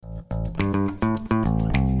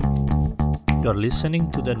You're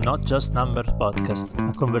listening to the Not Just Numbers podcast,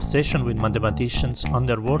 a conversation with mathematicians on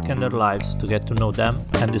their work and their lives to get to know them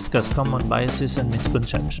and discuss common biases and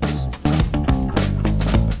misconceptions.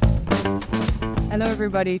 Hello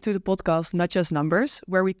everybody to the podcast Not Just Numbers,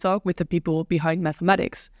 where we talk with the people behind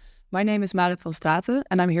mathematics. My name is Marit van Straten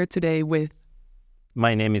and I'm here today with...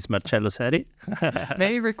 My name is Marcello Seri.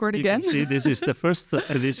 May you record again? You can see this is the first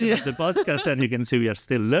edition of the podcast, and you can see we are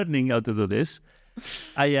still learning how to do this.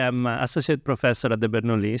 I am associate professor at the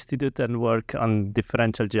Bernoulli Institute and work on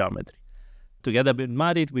differential geometry. Together with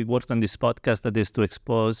Marit, we worked on this podcast that is to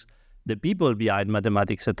expose the people behind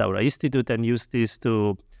mathematics at our institute and use this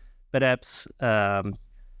to perhaps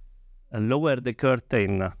lower the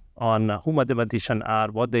curtain on who mathematicians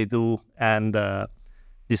are, what they do, and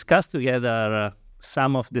discuss together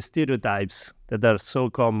some of the stereotypes that are so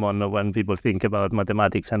common when people think about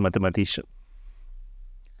mathematics and mathematicians.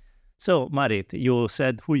 So, Marit, you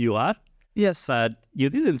said who you are. Yes. But you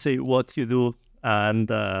didn't say what you do and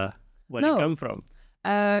where you come from.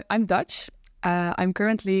 I'm Dutch. I'm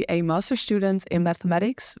currently a master's student in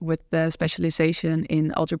mathematics with the specialization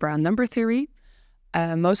in algebra and number theory.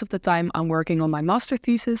 Most of the time, I'm working on my master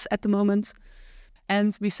thesis at the moment.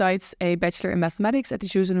 And besides a bachelor in mathematics at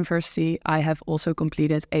this university, I have also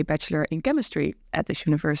completed a bachelor in chemistry at this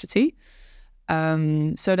university.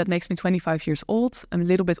 So that makes me 25 years old. I'm a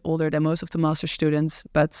little bit older than most of the master students,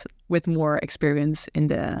 but with more experience in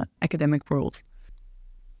the academic world.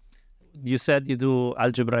 You said you do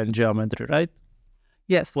algebra and geometry, right?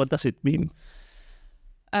 Yes. What does it mean?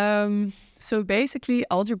 So basically,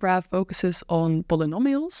 algebra focuses on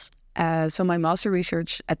polynomials. So my master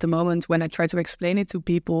research at the moment, when I try to explain it to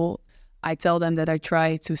people, I tell them that I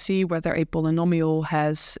try to see whether a polynomial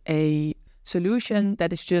has a solution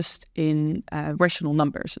that is just in rational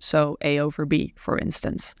numbers. So A over B, for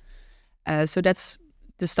instance. So that's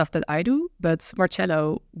the stuff that I do. But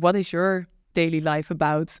Marcello, what is your daily life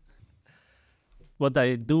about? What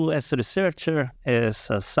I do as a researcher is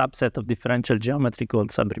a subset of differential geometry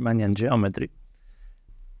called sub-Riemannian geometry.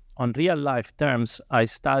 On real-life terms, I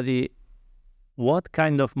study what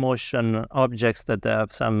kind of motion objects that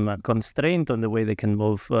have some constraint on the way they can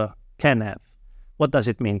move can have. What does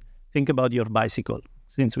it mean? Think about your bicycle.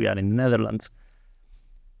 Since we are in the Netherlands,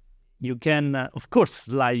 you can, of course,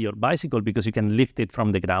 slide your bicycle because you can lift it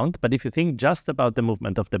from the ground. But if you think just about the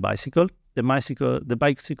movement of the bicycle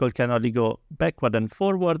can only go backward and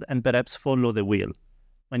forward and perhaps follow the wheel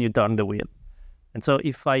when you turn the wheel. And so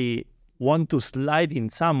if I want to slide in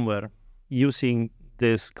somewhere using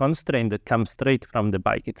this constraint that comes straight from the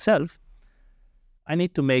bike itself, I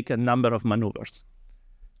need to make a number of maneuvers.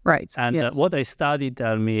 Right. And yes. What I study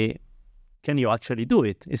tell me, can you actually do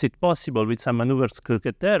it? Is it possible with some maneuvers to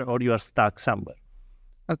get there, or you are stuck somewhere?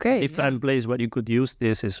 Okay. A different place where you could use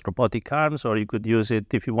this is robotic arms, or you could use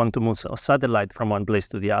it if you want to move a satellite from one place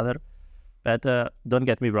to the other. But don't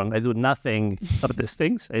get me wrong, I do nothing of these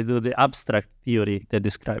things. I do the abstract theory that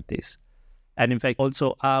describe this. And in fact,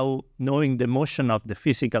 also how knowing the motion of the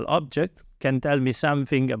physical object can tell me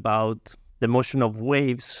something about the motion of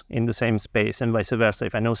waves in the same space and vice versa.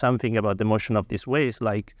 If I know something about the motion of these waves,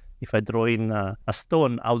 like if I draw in a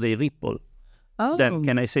stone, how they ripple, then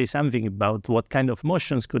can I say something about what kind of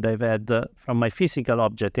motions could I've had from my physical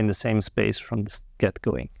object in the same space from the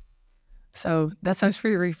get-going? So that sounds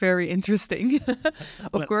very, very interesting.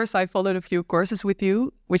 Of course, I followed a few courses with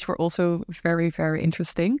you, which were also very, very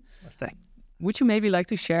interesting. Thanks. Would you maybe like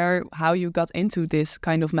to share how you got into this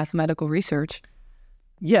kind of mathematical research?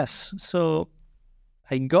 Yes. So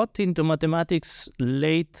I got into mathematics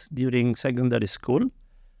late during secondary school.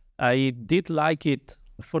 I did like it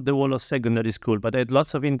for the whole of secondary school, but I had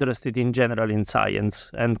lots of interest in general in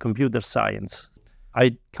science and computer science.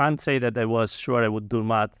 I can't say that I was sure I would do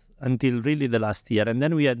math until really the last year. And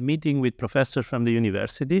then we had meeting with professors from the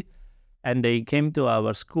university, and they came to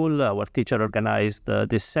our school. Our teacher organized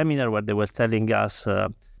this seminar where they were telling us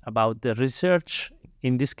about the research.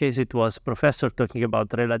 In this case, it was professor talking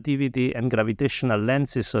about relativity and gravitational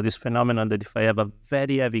lenses. So this phenomenon that if I have a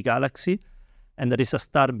very heavy galaxy and there is a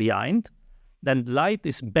star behind, then light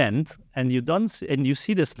is bent and you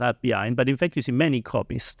see the star behind, but in fact you see many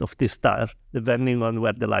copies of this star depending on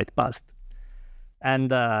where the light passed. And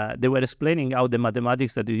they were explaining how the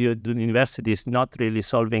mathematics that you do in university is not really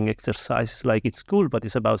solving exercises like at school, but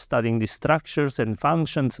it's about studying the structures and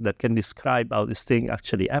functions that can describe how this thing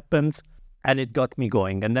actually happens. And it got me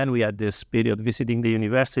going. And then we had this period visiting the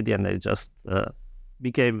university, and I just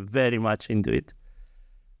became very much into it.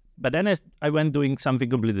 But then I went doing something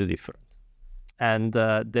completely different. And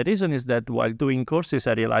the reason is that while doing courses,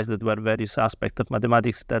 I realized that there were various aspects of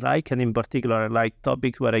mathematics that I like, and in particular, I like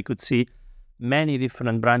topics where I could see many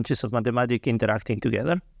different branches of mathematics interacting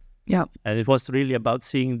together. Yeah. And it was really about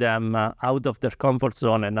seeing them out of their comfort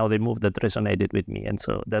zone and how they moved that resonated with me. And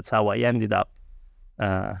so that's how I ended up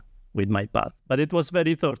with my path. But it was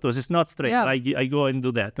very thought. It's not straight. Yeah. I go and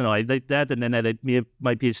do that. No, I did that, and then I did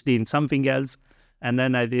my PhD in something else. And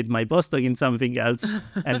then I did my postdoc in something else.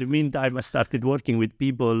 And in the meantime, I started working with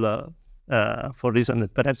people for reasons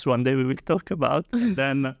that perhaps one day we will talk about. And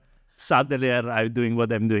then suddenly I arrived doing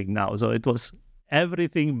what I'm doing now. So it was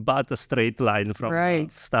everything but a straight line from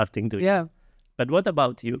starting to it. But what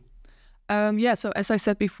about you? So as I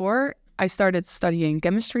said before, I started studying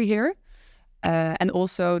chemistry here. And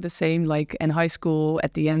also the same like in high school,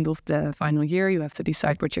 at the end of the final year, you have to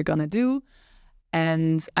decide what you're going to do.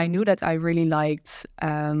 And I knew that I really liked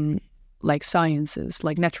like sciences,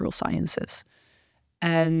 like natural sciences.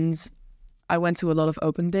 And I went to a lot of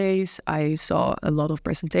open days. I saw a lot of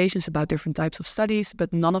presentations about different types of studies,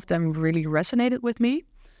 but none of them really resonated with me.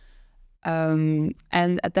 And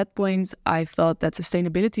at that point, I thought that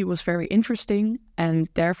sustainability was very interesting. And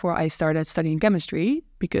therefore, I started studying chemistry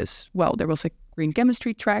because, well, there was a green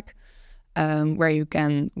chemistry track where you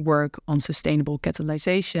can work on sustainable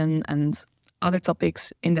catalyzation and other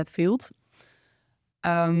topics in that field.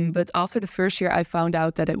 But after the first year, I found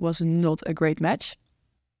out that it was not a great match.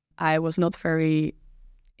 I was not very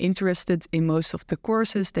interested in most of the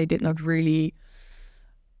courses. They did not really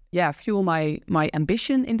fuel my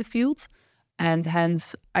ambition in the field. And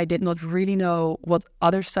hence, I did not really know what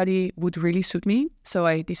other study would really suit me. So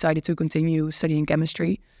I decided to continue studying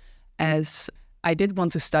chemistry as I did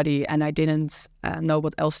want to study and I didn't know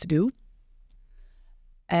what else to do.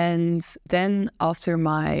 And then after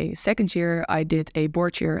my second year, I did a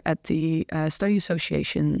board year at the Study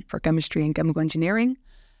Association for Chemistry and Chemical Engineering.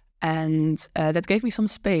 And that gave me some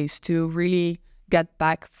space to really get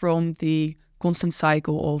back from the constant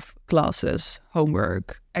cycle of classes,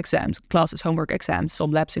 homework, exams,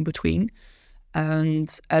 some labs in between. And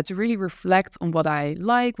to really reflect on what I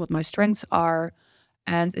like, what my strengths are.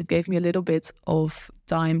 And it gave me a little bit of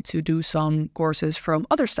time to do some courses from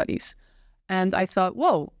other studies. And I thought,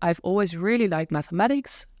 whoa, I've always really liked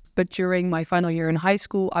mathematics. But during my final year in high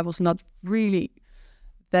school, I was not really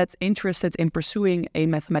that interested in pursuing a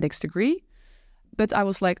mathematics degree. But I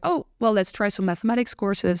was like, oh, well, let's try some mathematics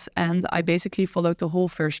courses. And I basically followed the whole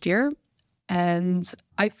first year. And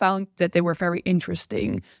I found that they were very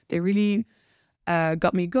interesting. They really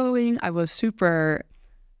got me going. I was super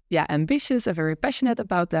ambitious and very passionate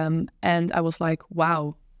about them. And I was like,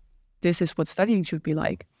 wow, this is what studying should be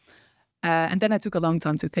like. And then I took a long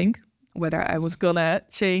time to think whether I was gonna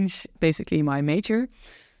change basically my major.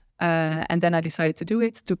 And then I decided to do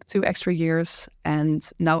it, took 2 extra years. And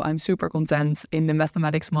now I'm super content in the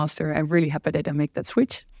mathematics master. I'm really happy that I make that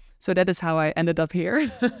switch. So that is how I ended up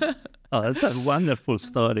here. Oh, that's a wonderful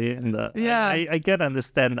story. And I can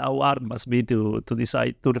understand how hard it must be to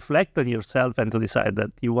decide, to reflect on yourself and to decide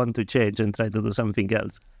that you want to change and try to do something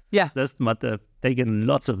else. Yeah. That must have taken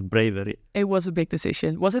lots of bravery. It was a big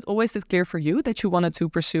decision. Was it always that clear for you that you wanted to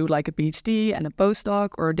pursue like a PhD and a postdoc,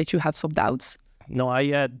 or did you have some doubts? No, I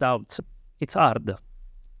had doubts. It's hard.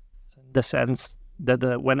 In the sense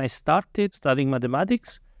that when I started studying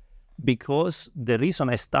mathematics, because the reason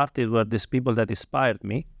I started were these people that inspired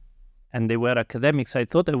me, and they were academics, I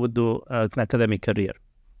thought I would do an academic career.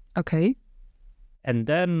 Okay. And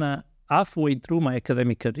then halfway through my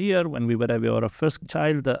academic career, when we were having our first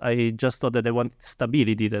child, I just thought that I wanted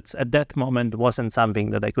stability. That at that moment wasn't something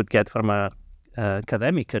that I could get from a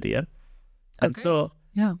academic career. And so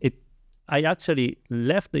I actually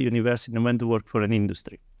left the university and went to work for an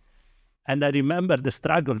industry. And I remember the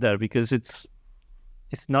struggle there, because it's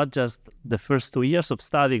not just the first 2 years of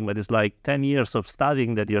studying, but it's like 10 years of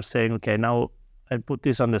studying that you're saying, okay, now I put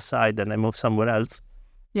this on the side and I move somewhere else.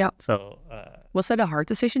 Yeah. So was that a hard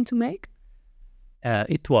decision to make?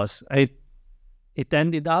 It was. It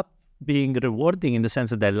ended up being rewarding in the sense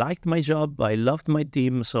that I liked my job, I loved my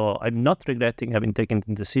team, so I'm not regretting having taken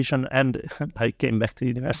the decision. And I came back to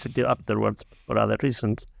university afterwards for other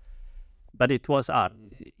reasons. But it was hard.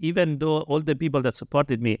 Even though all the people that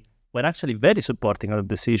supported me were actually very supporting of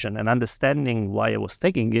the decision and understanding why I was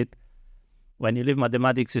taking it, when you leave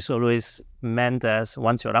mathematics, it's always meant as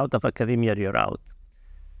once you're out of academia, you're out.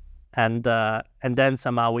 And then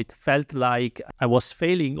somehow it felt like I was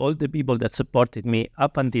failing all the people that supported me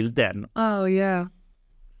up until then. Oh, yeah.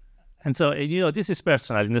 And so, this is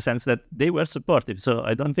personal in the sense that they were supportive. So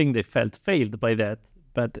I don't think they felt failed by that.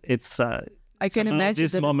 But it's I can imagine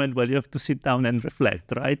this moment where you have to sit down and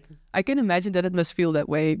reflect, right? I can imagine that it must feel that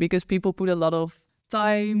way, because people put a lot of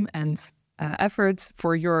time and effort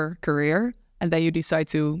for your career. and then you decide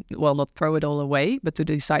to, well, not throw it all away, but to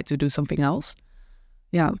decide to do something else.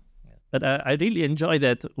 Yeah. But I really enjoy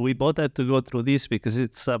that we both had to go through this, because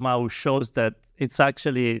it somehow shows that it's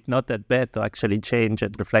actually not that bad to actually change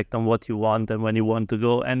and reflect on what you want and when you want to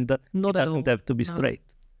go. And Not it at doesn't all. have to be No. straight.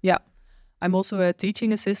 Yeah. I'm also a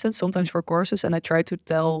teaching assistant, sometimes for courses, and I try to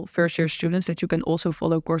tell first-year students that you can also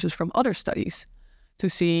follow courses from other studies to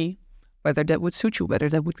see whether that would suit you, whether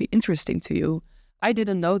that would be interesting to you. I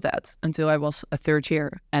didn't know that until I was a third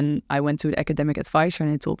year, and I went to the academic advisor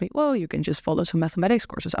and he told me, well, you can just follow some mathematics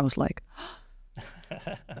courses. I was like,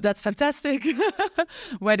 that's fantastic.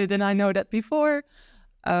 Why didn't I know that before?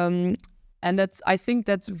 And I think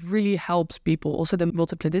that really helps people. Also, the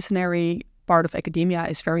multidisciplinary part of academia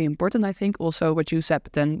is very important, I think. Also, what you said,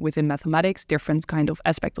 but then within mathematics, different kind of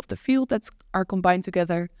aspects of the field that are combined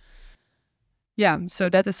together. Yeah, so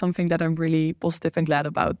that is something that I'm really positive and glad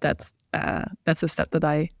about. That's a step that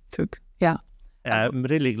I took. Yeah. I'm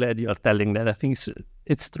really glad you're telling that. I think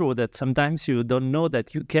it's true that sometimes you don't know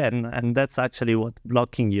that you can, and that's actually what's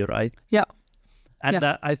blocking you, right? Yeah. And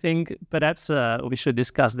I think perhaps we should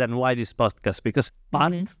discuss then why this podcast, because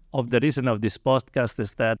part of the reason of this podcast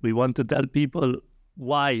is that we want to tell people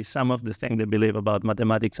why some of the things they believe about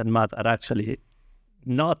mathematics and math are actually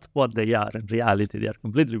not what they are in reality. They are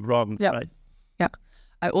completely wrong, right? Yeah.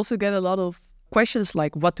 I also get a lot of questions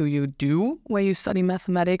like, what do you do when you study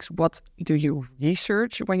mathematics? What do you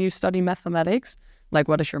research when you study mathematics? Like,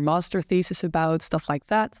 what is your master thesis about? Stuff like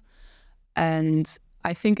that. And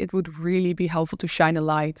I think it would really be helpful to shine a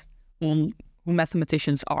light on who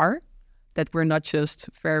mathematicians are, that we're not just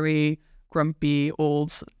very grumpy,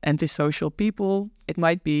 old, antisocial people. It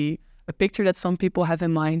might be a picture that some people have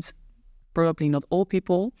in mind, probably not all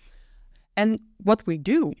people. And what we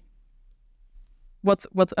do, what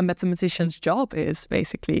a mathematician's job is,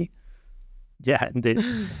 basically. Yeah, indeed.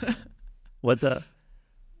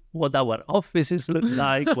 What our offices look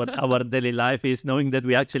like, what our daily life is, knowing that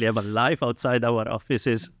we actually have a life outside our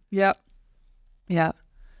offices. Yeah. Yeah.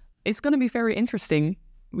 It's going to be very interesting.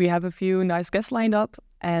 We have a few nice guests lined up,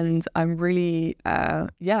 and I'm really,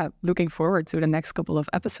 looking forward to the next couple of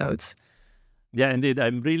episodes. Yeah, indeed.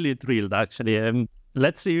 I'm really thrilled, actually.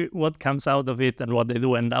 Let's see what comes out of it and what they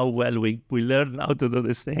do and how well we learn how to do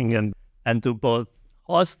this thing and to both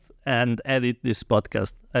host and edit this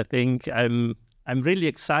podcast. I think I'm really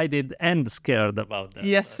excited and scared about that.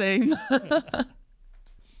 Yes, same.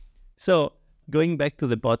 So going back to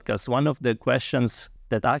the podcast, one of the questions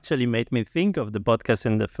that actually made me think of the podcast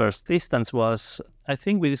in the first instance was, I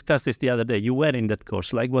think we discussed this the other day, you were in that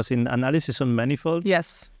course, like was in analysis on manifold.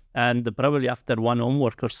 Yes. And probably after one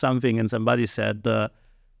homework or something, and somebody said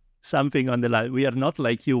something on the line, we are not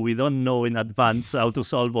like you, we don't know in advance how to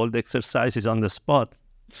solve all the exercises on the spot.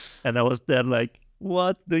 And I was there like,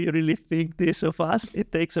 what, do you really think this of us?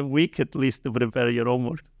 It takes a week at least to prepare your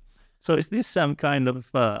homework. So is this some kind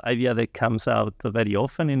of idea that comes out very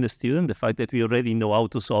often in the student, the fact that we already know how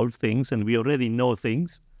to solve things and we already know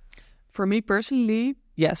things? For me personally,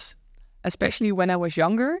 yes. Especially when I was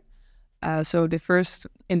younger. So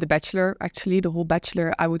in the bachelor, actually, the whole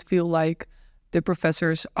bachelor, I would feel like the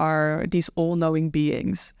professors are these all-knowing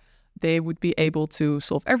beings. They would be able to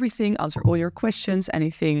solve everything, answer all your questions,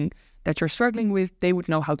 anything that you're struggling with, they would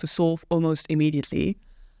know how to solve almost immediately.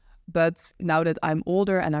 But now that I'm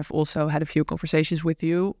older and I've also had a few conversations with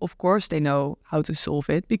you, of course they know how to solve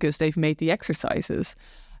it because they've made the exercises.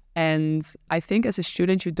 And I think as a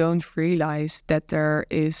student, you don't realize that there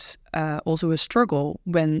is also a struggle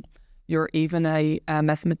when you're even a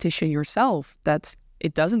mathematician yourself, that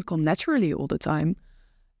it doesn't come naturally all the time.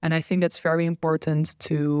 And I think that's very important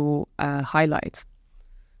to highlight,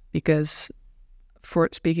 because for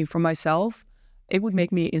speaking for myself, it would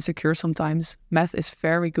make me insecure sometimes. Math is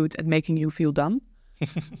very good at making you feel dumb.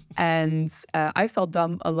 And I felt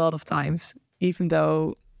dumb a lot of times, even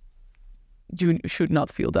though you should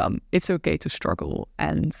not feel dumb. It's okay to struggle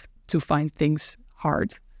and to find things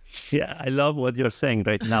hard. Yeah, I love what you're saying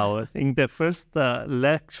right now. I think the first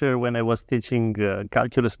lecture when I was teaching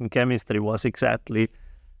calculus and chemistry was exactly,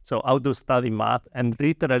 so how to study math. And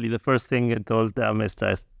literally the first thing I told them is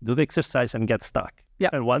just do the exercise and get stuck. Yeah.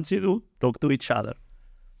 And once you do, talk to each other.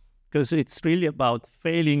 Because it's really about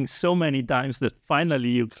failing so many times that finally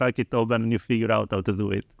you crack it open and you figure out how to do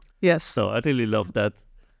it. Yes. So I really love that.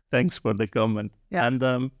 Thanks for the comment. Yeah. And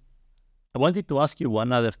I wanted to ask you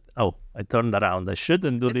one other... Oh, I turned around. I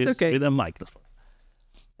shouldn't do this with a microphone.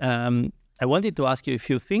 I wanted to ask you, if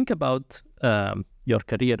you think about your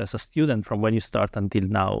career as a student from when you start until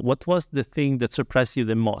now, what was the thing that surprised you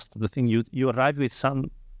the most? The thing you arrived with some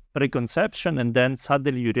preconception and then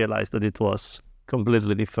suddenly you realized that it was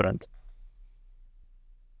completely different?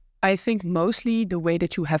 I think mostly the way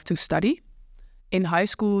that you have to study. In high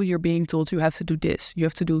school, you're being told you have to do this, you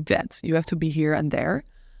have to do that, you have to be here and there.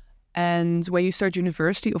 And when you start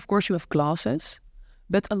university, of course, you have classes,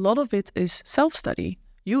 but a lot of it is self-study.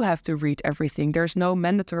 You have to read everything. There's no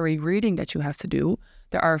mandatory reading that you have to do.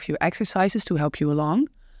 There are a few exercises to help you along,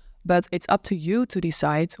 but it's up to you to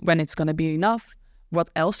decide when it's going to be enough. What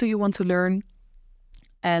else do you want to learn?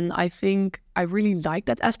 And I think I really like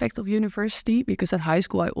that aspect of university, because at high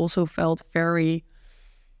school, I also felt very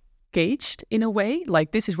caged in a way,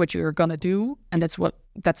 like this is what you're going to do and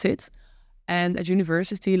that's it. And at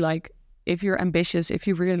university, like if you're ambitious, if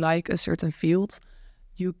you really like a certain field,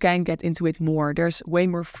 you can get into it more. There's way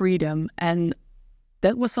more freedom. And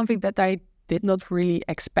that was something that I did not really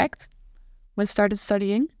expect when I started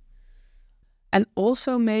studying. And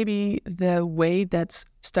also maybe the way that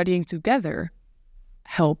studying together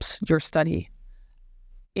helps your study.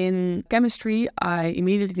 In chemistry, I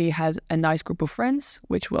immediately had a nice group of friends,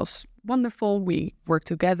 which was wonderful. We worked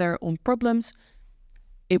together on problems.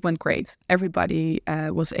 It went great. Everybody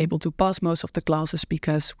was able to pass most of the classes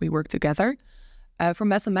because we worked together. For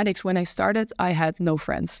mathematics, when I started, I had no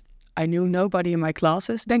friends. I knew nobody in my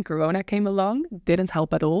classes. Then Corona came along, didn't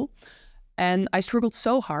help at all. And I struggled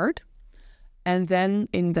so hard. And then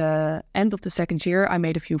in the end of the second year, I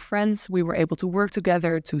made a few friends. We were able to work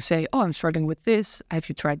together to say, oh, I'm struggling with this. Have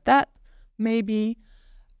you tried that? Maybe.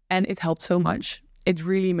 And it helped so much. It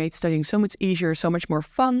really made studying so much easier, so much more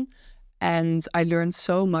fun. And I learned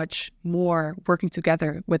so much more working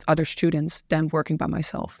together with other students than working by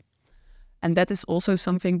myself. And that is also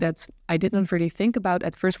something that I didn't really think about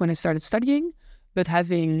at first when I started studying, but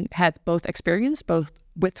having had both experience, both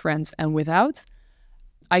with friends and without,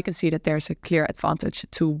 I can see that there's a clear advantage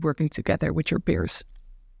to working together with your peers.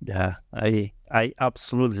 Yeah, I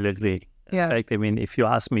absolutely agree. Yeah. In fact, I mean, if you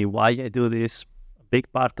ask me why I do this, a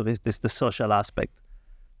big part of it is the social aspect.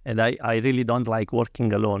 And I really don't like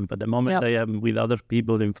working alone. But the moment I am with other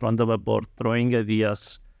people in front of a board, throwing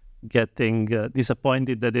ideas, getting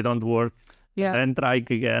disappointed that they don't work, and trying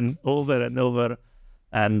again over and over.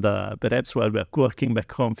 And perhaps while we're working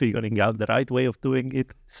back home, figuring out the right way of doing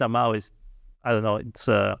it, somehow it's, I don't know,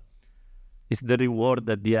 it's the reward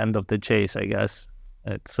at the end of the chase, I guess.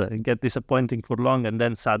 It's get disappointing for long, and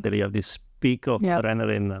then suddenly you have this peak of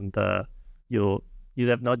adrenaline, and you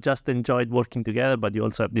have not just enjoyed working together, but you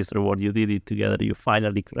also have this reward. You did it together, you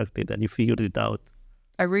finally cracked it, and you figured it out.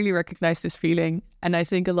 I really recognize this feeling, and I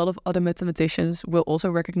think a lot of other mathematicians will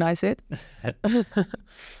also recognize it.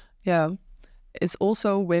 Yeah. It's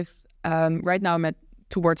also with, right now I'm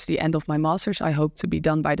towards the end of my master's. I hope to be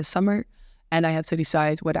done by the summer, and I have to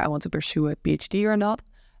decide whether I want to pursue a PhD or not.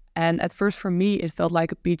 And at first for me, it felt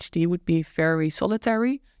like a PhD would be very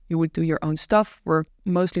solitary. You would do your own stuff, work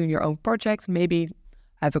mostly on your own projects, maybe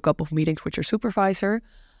have a couple of meetings with your supervisor.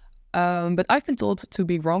 But I've been told to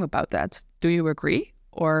be wrong about that. Do you agree?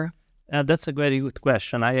 Or that's a very good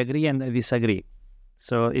question. I agree and I disagree.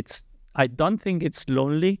 So I don't think it's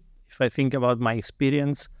lonely if I think about my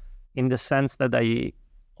experience, in the sense that I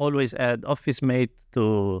always had office mate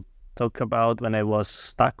to talk about when I was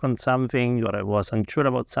stuck on something or I was unsure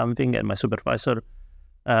about something, and my supervisor,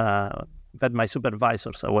 that my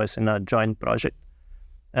supervisors, I was in a joint project,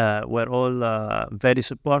 were all very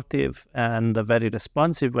supportive and very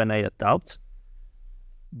responsive when I had doubts.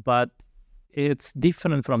 But it's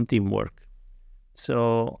different from teamwork.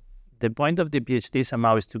 So the point of the PhD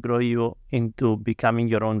somehow is to grow you into becoming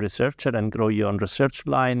your own researcher and grow your own research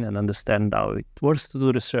line and understand how it works to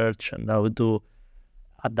do research and how to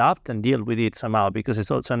adapt and deal with it somehow, because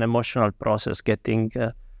it's also an emotional process. Getting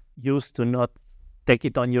used to not take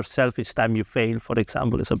it on yourself each time you fail, for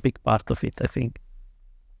example, is a big part of it, I think.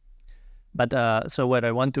 But so where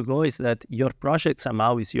I want to go is that your project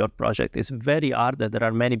somehow is your project. It's very hard that there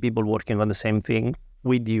are many people working on the same thing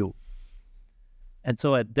with you. And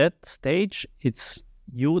so at that stage, it's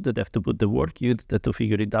you that have to put the work, you that have to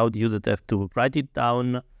figure it out, you that have to write it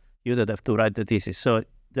down, you that have to write the thesis. So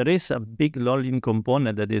there is a big lonely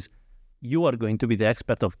component that is you are going to be the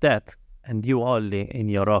expert of that, and you only in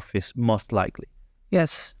your office, most likely.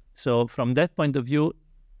 yes. So from that point of view,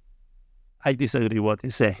 I disagree with what you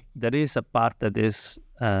say. There is a part that is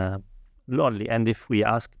lonely. And if we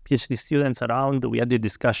ask PhD students around, we had the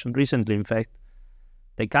discussion recently, in fact,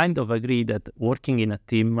 they kind of agree that working in a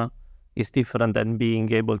team is different than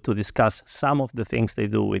being able to discuss some of the things they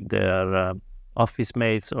do with their office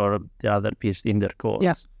mates or the other PhD in their course.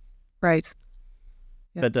 Yeah, right.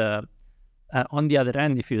 Yeah. But on the other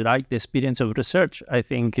hand, if you like the experience of research, I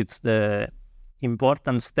think it's the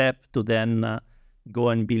important step to then go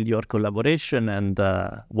and build your collaboration and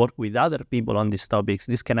work with other people on these topics.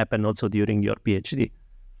 This can happen also during your PhD.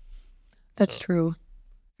 That's true.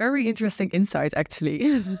 Very interesting insight,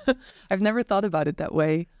 actually. I've never thought about it that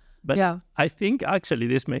way. But yeah. I think actually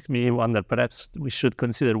this makes me wonder, perhaps we should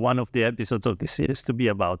consider one of the episodes of this series to be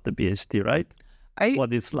about the PhD, right?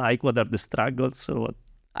 What it's like, what are the struggles? So what?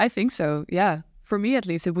 I think so, yeah. For me, at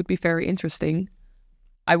least, it would be very interesting.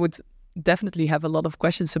 I would definitely have a lot of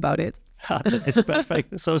questions about it. It's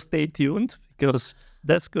perfect. So stay tuned, because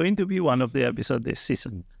that's going to be one of the episodes this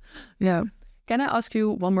season. Yeah. Can I ask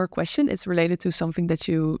you one more question? It's related to something that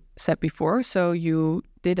you said before. So you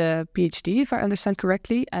did a PhD, if I understand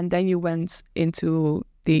correctly, and then you went into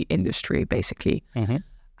the industry, basically. Mm-hmm.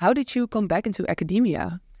 How did you come back into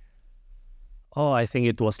academia? Oh, I think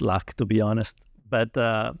it was luck, to be honest. But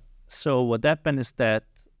so what happened is that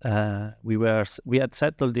we had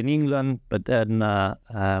settled in England, but then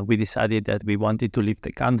we decided that we wanted to leave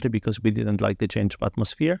the country because we didn't like the change of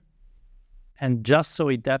atmosphere. And just so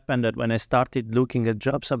it happened that when I started looking at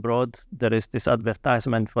jobs abroad, there is this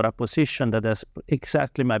advertisement for a position that has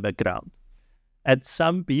exactly my background. And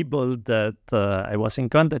some people that I was in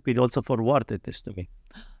contact with also forwarded this to me.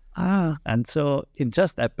 And so it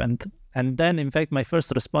just happened. And then, in fact, my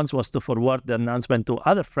first response was to forward the announcement to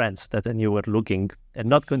other friends that I knew were looking and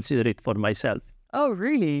not consider it for myself. Oh,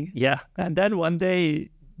 really? Yeah. And then one day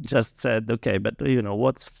just said, okay, but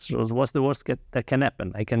what's the worst that can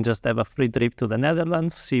happen? I can just have a free trip to the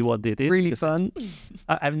Netherlands, see what it is. Really fun.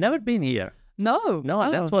 I've never been here. No.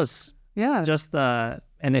 That was just an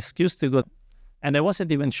excuse to go. And I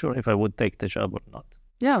wasn't even sure if I would take the job or not.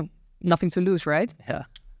 Yeah. Nothing to lose, right? Yeah.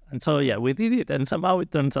 And so, we did it. And somehow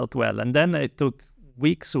it turns out well. And then it took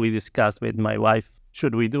weeks. We discussed with my wife,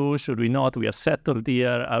 should we do, should we not? We are settled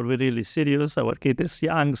here. Are we really serious? Our kid is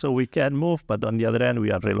young, so we can move. But on the other hand,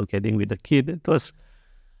 we are relocating with the kid. It was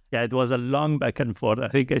a long back and forth. I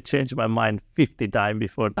think I changed my mind 50 times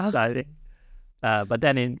before deciding. But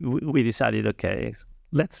then we decided, okay,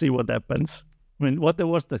 let's see what happens. I mean, what the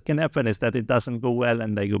worst that can happen is that it doesn't go well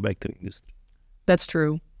and I go back to industry. That's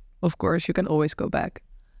true. Of course, you can always go back.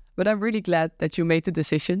 But I'm really glad that you made the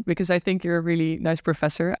decision, because I think you're a really nice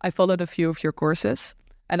professor. I followed a few of your courses,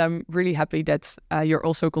 and I'm really happy that you're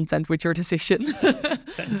also content with your decision.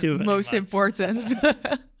 Thank you very Most much. important.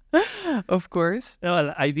 Of course.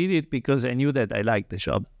 Well, I did it because I knew that I liked the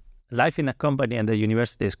job. Life in a company and a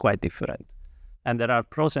university is quite different. And there are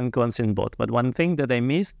pros and cons in both. But one thing that I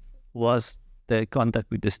missed was the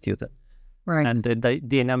contact with the student. Right. And the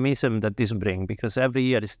dynamism that this brings, because every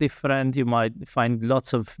year is different. You might find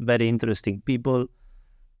lots of very interesting people,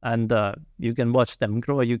 and you can watch them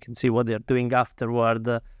grow. You can see what they're doing afterward.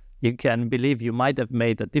 You can believe you might have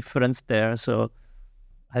made a difference there. So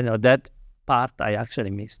I know that part I actually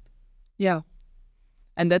missed. Yeah.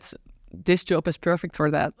 And this job is perfect for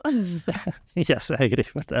that. Yes, I agree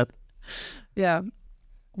with that. Yeah.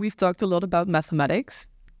 We've talked a lot about mathematics,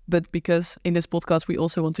 but because in this podcast we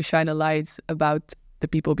also want to shine a light about the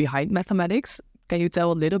people behind mathematics, can you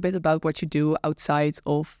tell a little bit about what you do outside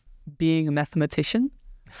of being a mathematician?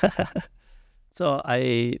 So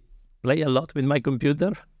I play a lot with my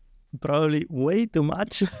computer, probably way too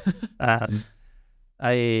much.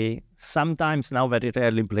 I sometimes, now very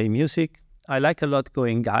rarely, play music. I like a lot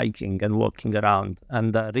going hiking and walking around.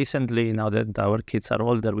 And recently, now that our kids are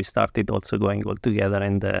older, we started also going all together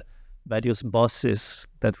in the various bosses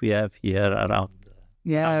that we have here around.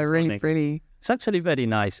 Yeah, really pretty. It's actually very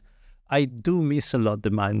nice. I do miss a lot the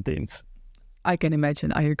mountains. I can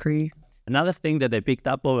imagine. I agree. Another thing that I picked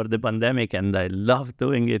up over the pandemic, and I love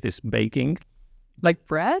doing it, is baking. Like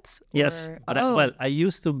bread? Yes. Well, I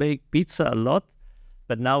used to bake pizza a lot,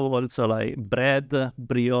 but now also like bread,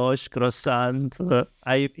 brioche, croissant.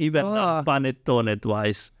 I even done panettone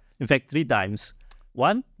twice. In fact, 3 times.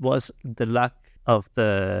 One was the luck of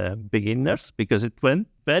the beginners, because it went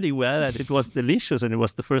very well and it was delicious, and it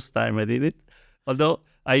was the first time I did it. Although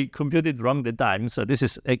I computed wrong the time. So this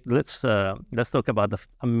is, let's talk about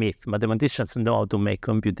a myth. Mathematicians know how to make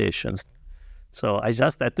computations. So I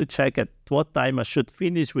just had to check at what time I should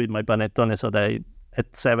finish with my panettone, so that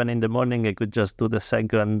at 7 in the morning I could just do the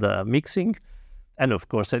second mixing. And of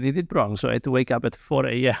course I did it wrong. So I had to wake up at 4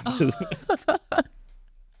 a.m.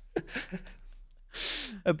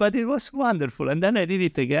 But it was wonderful. And then I did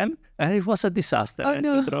it again, and it was a disaster. I had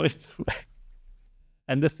to throw it away.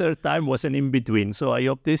 And the third time was an in-between. So I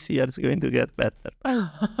hope this year is going to get better.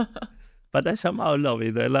 But I somehow love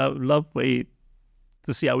it. I love way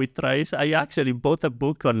to see how it tries. I actually bought a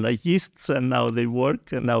book on like yeasts and how they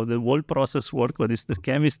work and how the whole process works. What is the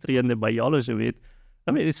chemistry and the biology of it.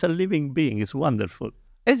 I mean, it's a living being. It's wonderful.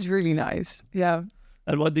 It's really nice. Yeah.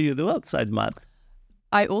 And what do you do outside math?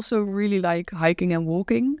 I also really like hiking and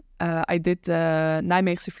walking. I did the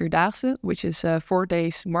Nijmeegse Vierdaagse, which is a 4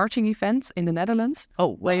 days marching event in the Netherlands.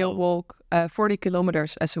 Oh, Where you wow. walk 40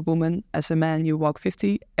 kilometers as a woman. As a man, you walk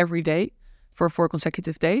 50 every day for 4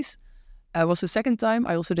 consecutive days. It was the second time.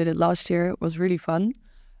 I also did it last year. It was really fun.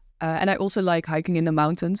 And I also like hiking in the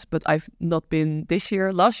mountains, but I've not been this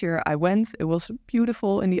year. Last year I went. It was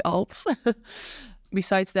beautiful in the Alps.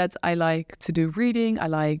 Besides that, I like to do reading. I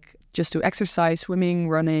like just to exercise, swimming,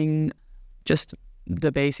 running, just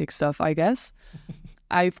the basic stuff, I guess.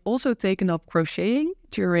 I've also taken up crocheting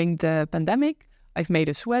during the pandemic. I've made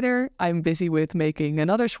a sweater. I'm busy with making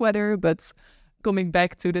another sweater, but coming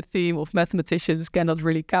back to the theme of mathematicians cannot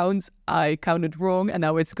really count, I counted wrong, and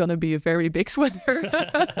now it's going to be a very big sweater.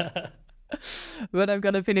 But I'm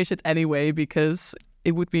going to finish it anyway, because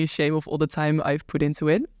it would be a shame of all the time I've put into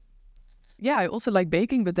it. Yeah, I also like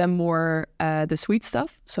baking, but then more the sweet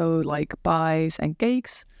stuff. So like pies and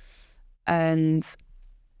cakes. And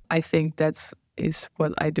I think that is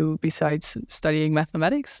what I do besides studying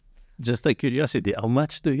mathematics. Just a curiosity, how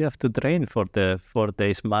much do you have to train for the 4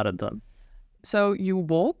 days marathon? So you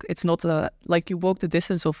walk. It's not like you walk the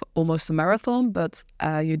distance of almost a marathon, but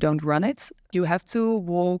you don't run it. You have to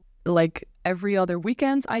walk like every other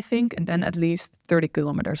weekend, I think, and then at least 30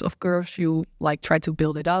 kilometers. Of course, you like try to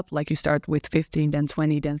build it up. Like you start with 15, then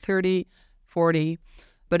 20, then 30, 40.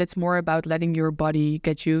 But it's more about letting your body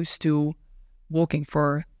get used to walking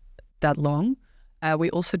for that long. I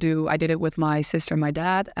did it with my sister and my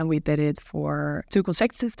dad, and we did it for 2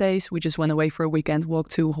 consecutive days. We just went away for a weekend,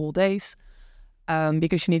 walked 2 whole days,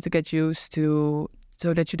 because you need to get used to,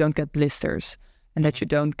 so that you don't get blisters and that you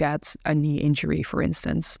don't get a knee injury, for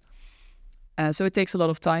instance. So it takes a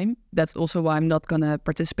lot of time. That's also why I'm not going to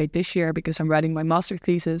participate this year, because I'm writing my master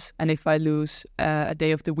thesis. And if I lose a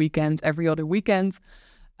day of the weekend every other weekend,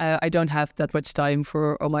 I don't have that much time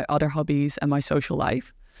for all my other hobbies and my social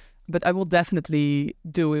life. But I will definitely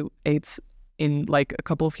do it in like a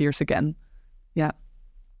couple of years again. Yeah.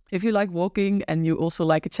 If you like walking and you also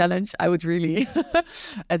like a challenge, I would really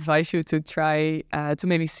advise you to try to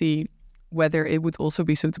maybe see whether it would also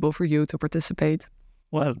be suitable for you to participate.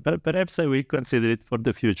 Well, perhaps I will consider it for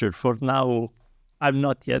the future. For now, I'm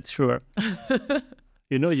not yet sure.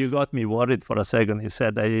 You got me worried for a second. You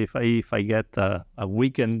said if I get a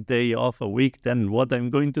weekend day off a week, then what I'm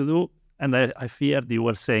going to do? And I feared you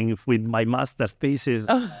were saying with my master thesis,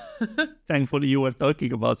 thankfully you were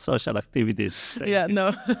talking about social activities. Yeah,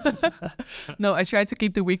 no. No, I try to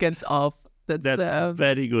keep the weekends off. That's a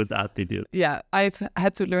very good attitude. Yeah, I've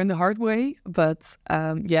had to learn the hard way. But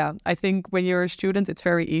yeah, I think when you're a student, it's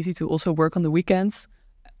very easy to also work on the weekends.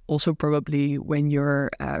 Also probably when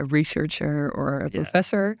you're a researcher or a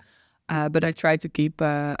professor. But I try to keep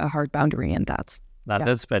a hard boundary in that.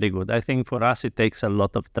 That's very good. I think for us, it takes a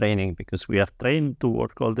lot of training, because we are trained to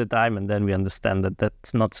work all the time, and then we understand that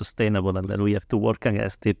that's not sustainable, and then we have to work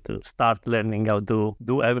against it to start learning how to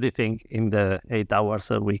do everything in the 8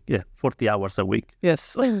 hours a week, 40 hours a week.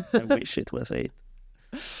 Yes. I wish it was 8.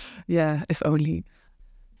 Yeah, if only.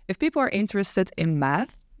 If people are interested in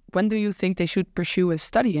math, when do you think they should pursue a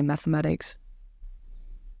study in mathematics?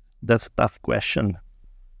 That's a tough question.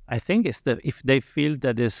 I think it's that if they feel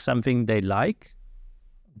that is something they like,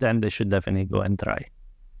 then they should definitely go and try.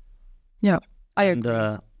 Yeah, I agree.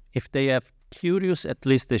 And if they are curious, at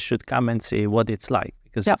least they should come and see what it's like,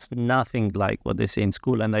 because it's nothing like what they see in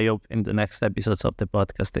school. And I hope in the next episodes of the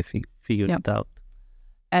podcast, they figure it out.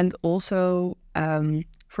 And also,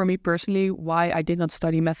 for me personally, why I did not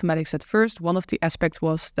study mathematics at first, one of the aspects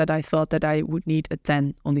was that I thought that I would need a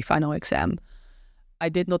 10 on the final exam. I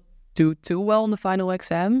did not do too well on the final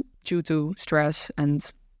exam due to stress and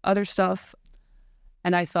other stuff.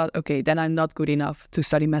 And I thought, okay, then I'm not good enough to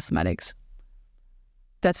study mathematics.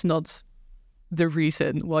 That's not the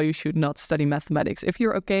reason why you should not study mathematics. If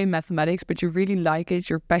you're okay in mathematics, but you really like it,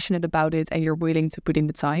 you're passionate about it, and you're willing to put in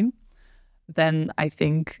the time, then I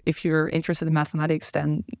think if you're interested in mathematics,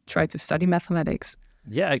 then try to study mathematics.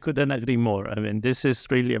 Yeah, I couldn't agree more. I mean, this is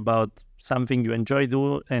really about something you enjoy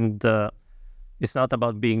doing, and it's not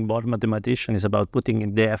about being born mathematician. It's about putting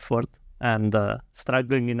in the effort and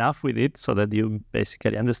struggling enough with it so that you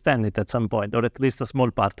basically understand it at some point, or at least a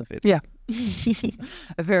small part of it. Yeah,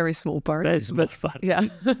 a very small part. Very small part. Yeah.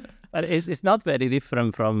 But it's not very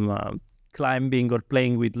different from climbing or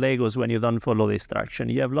playing with Legos when you don't follow the instruction.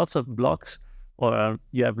 You have lots of blocks, or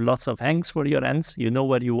you have lots of hangs for your hands. You know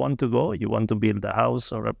where you want to go. You want to build a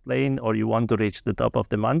house or a plane, or you want to reach the top of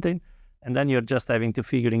the mountain. And then you're just having to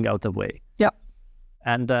figuring out a way. Yeah.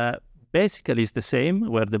 And basically is the same,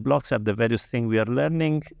 where the blocks are the various things we are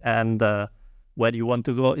learning, and where you want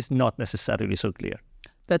to go is not necessarily so clear.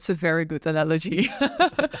 That's a very good analogy.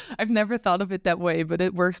 I've never thought of it that way, but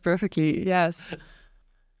it works perfectly. Yes.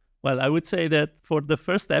 Well, I would say that for the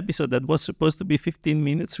first episode that was supposed to be 15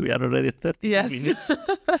 minutes, we are already 30 minutes.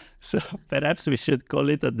 So perhaps we should call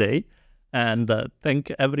it a day. And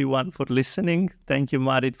thank everyone for listening. Thank you,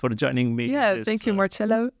 Marit, for joining me. Yeah, thank you,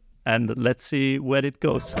 Marcello. And let's see where it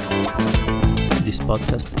goes. This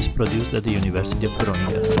podcast is produced at the University of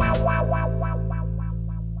Groningen.